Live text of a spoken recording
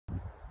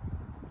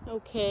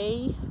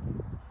Okay,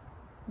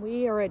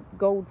 we are at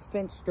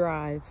Goldfinch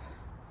Drive.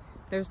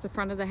 There's the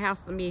front of the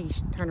house. Let me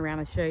turn around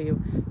and show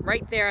you.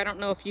 Right there, I don't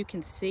know if you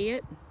can see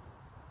it,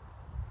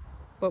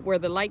 but where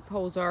the light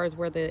poles are is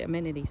where the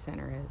amenity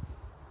center is.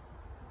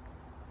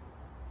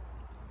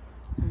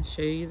 I'll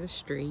show you the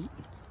street.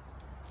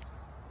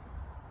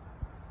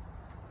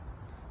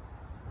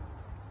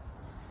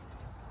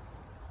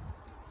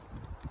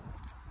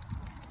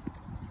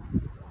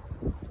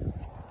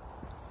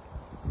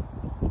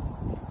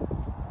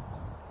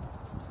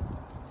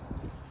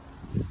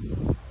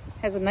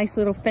 Has a nice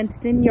little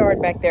fenced in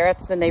yard back there.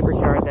 That's the neighbor's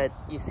yard that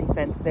you see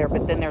fenced there,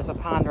 but then there's a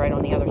pond right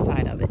on the other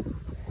side of it.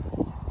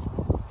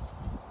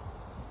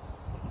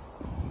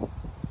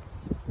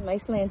 Some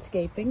nice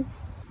landscaping.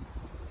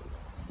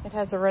 It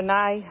has a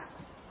Renai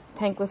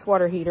tankless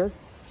water heater.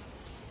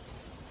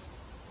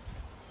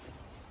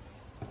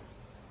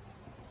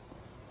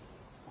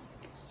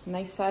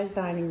 Nice sized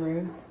dining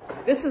room.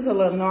 This is a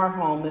Lennar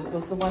home. It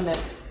was the one that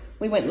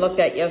we went and looked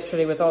at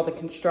yesterday with all the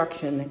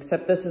construction,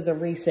 except this is a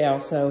resale,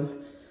 so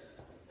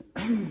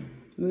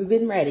move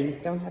in ready.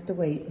 Don't have to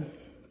wait.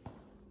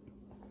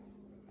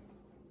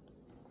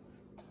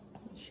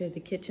 Show the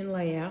kitchen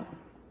layout.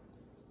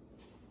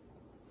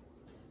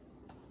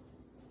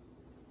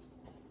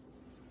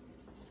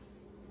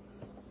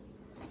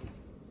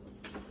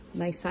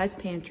 Nice sized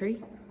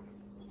pantry.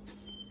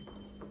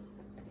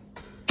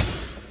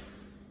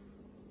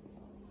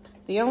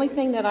 The only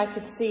thing that I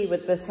could see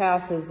with this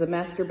house is the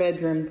master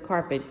bedroom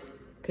carpet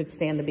could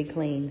stand to be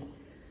cleaned.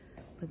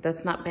 But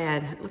that's not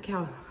bad. Look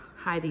how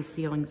high these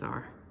ceilings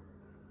are.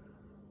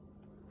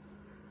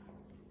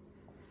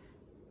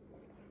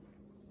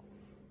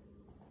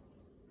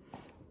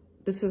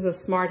 This is a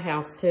smart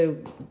house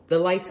too. The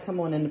lights come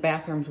on in the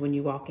bathrooms when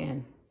you walk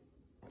in,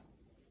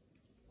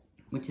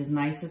 which is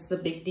nice. It's the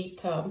big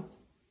deep tub.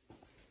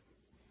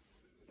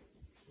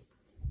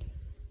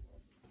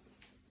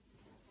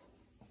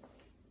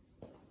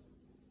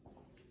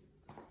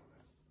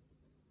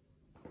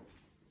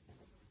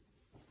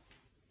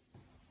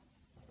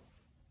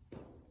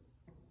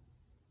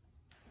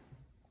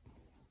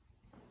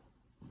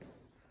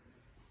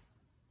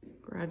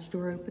 Garage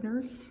door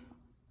openers.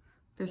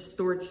 There's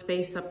storage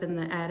space up in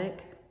the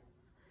attic,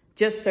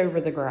 just over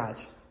the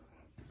garage.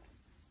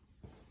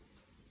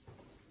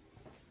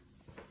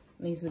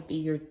 These would be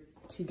your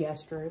 2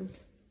 guest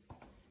rooms.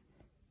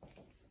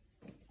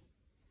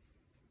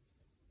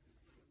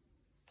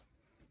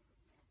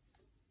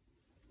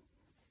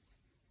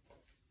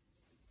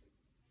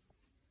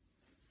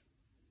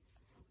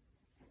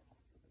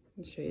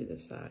 I'll show you the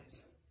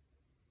size.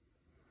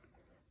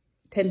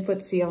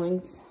 10-foot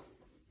ceilings.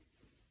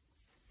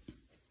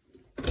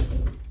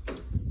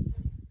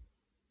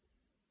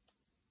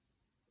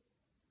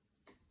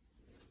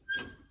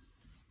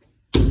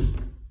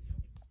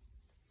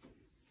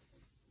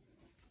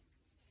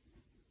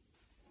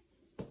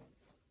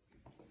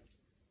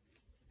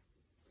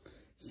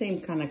 Same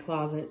kind of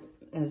closet,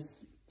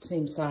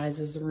 same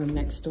size as the room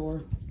next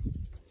door.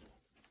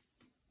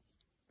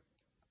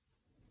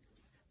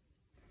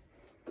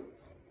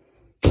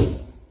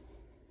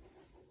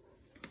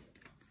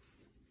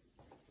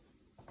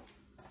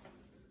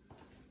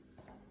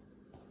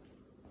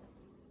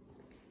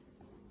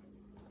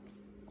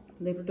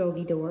 Labor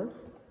doggy door.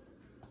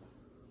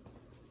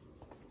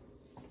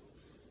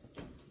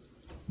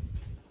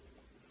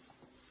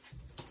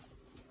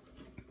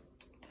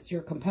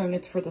 Your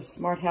components for the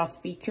Smart House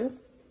feature.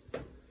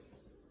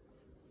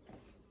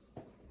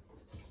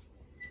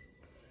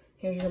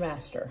 Here's your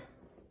master.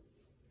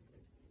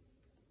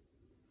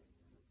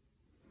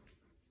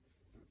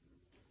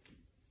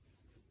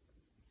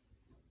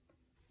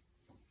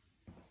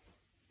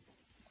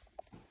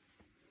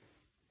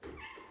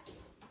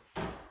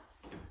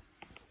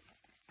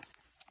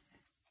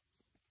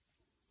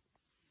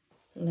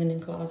 Linen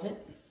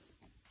closet.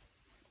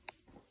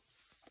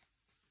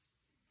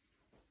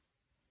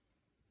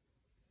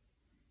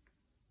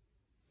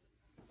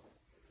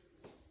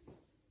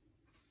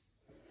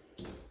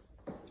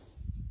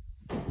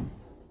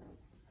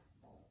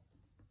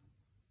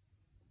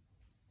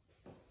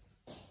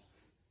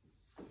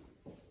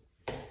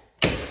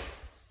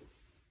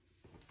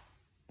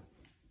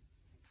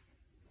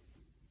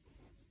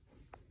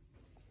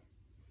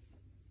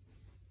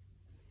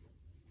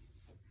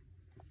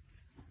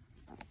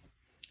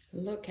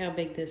 Look how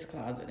big this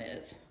closet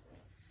is.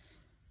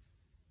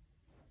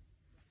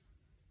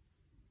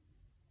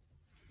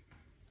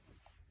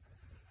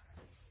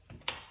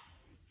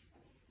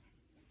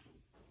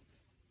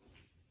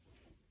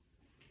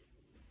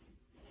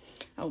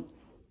 Oh,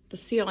 the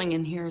ceiling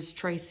in here is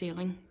tray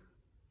ceiling.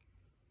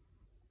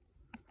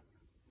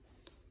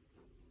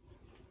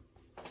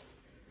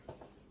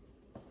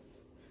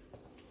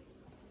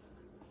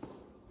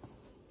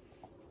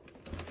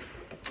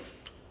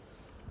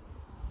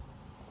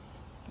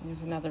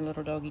 There's another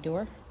little doggy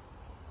door.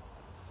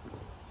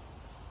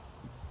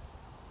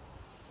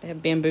 They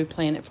have bamboo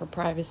planet for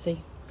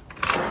privacy.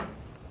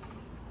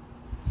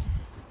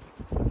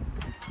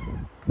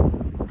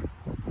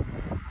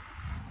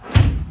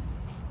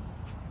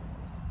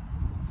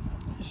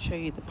 show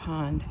you the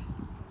pond.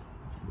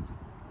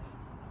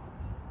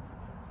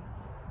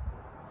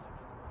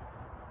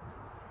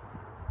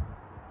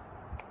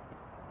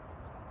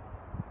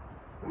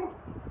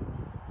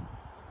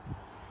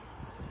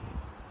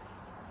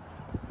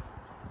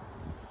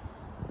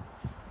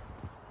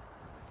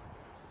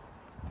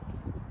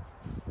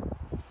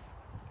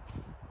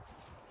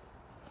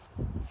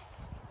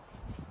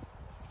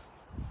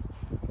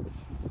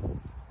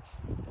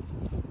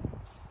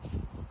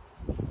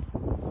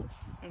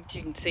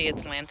 You can see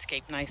it's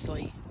landscaped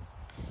nicely.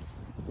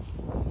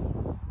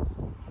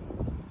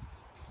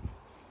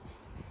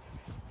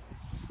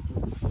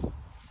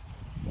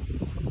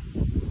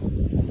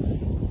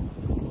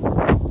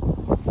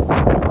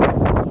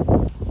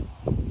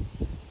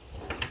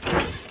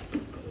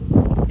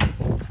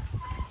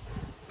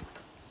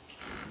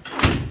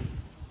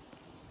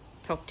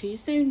 Talk to you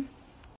soon.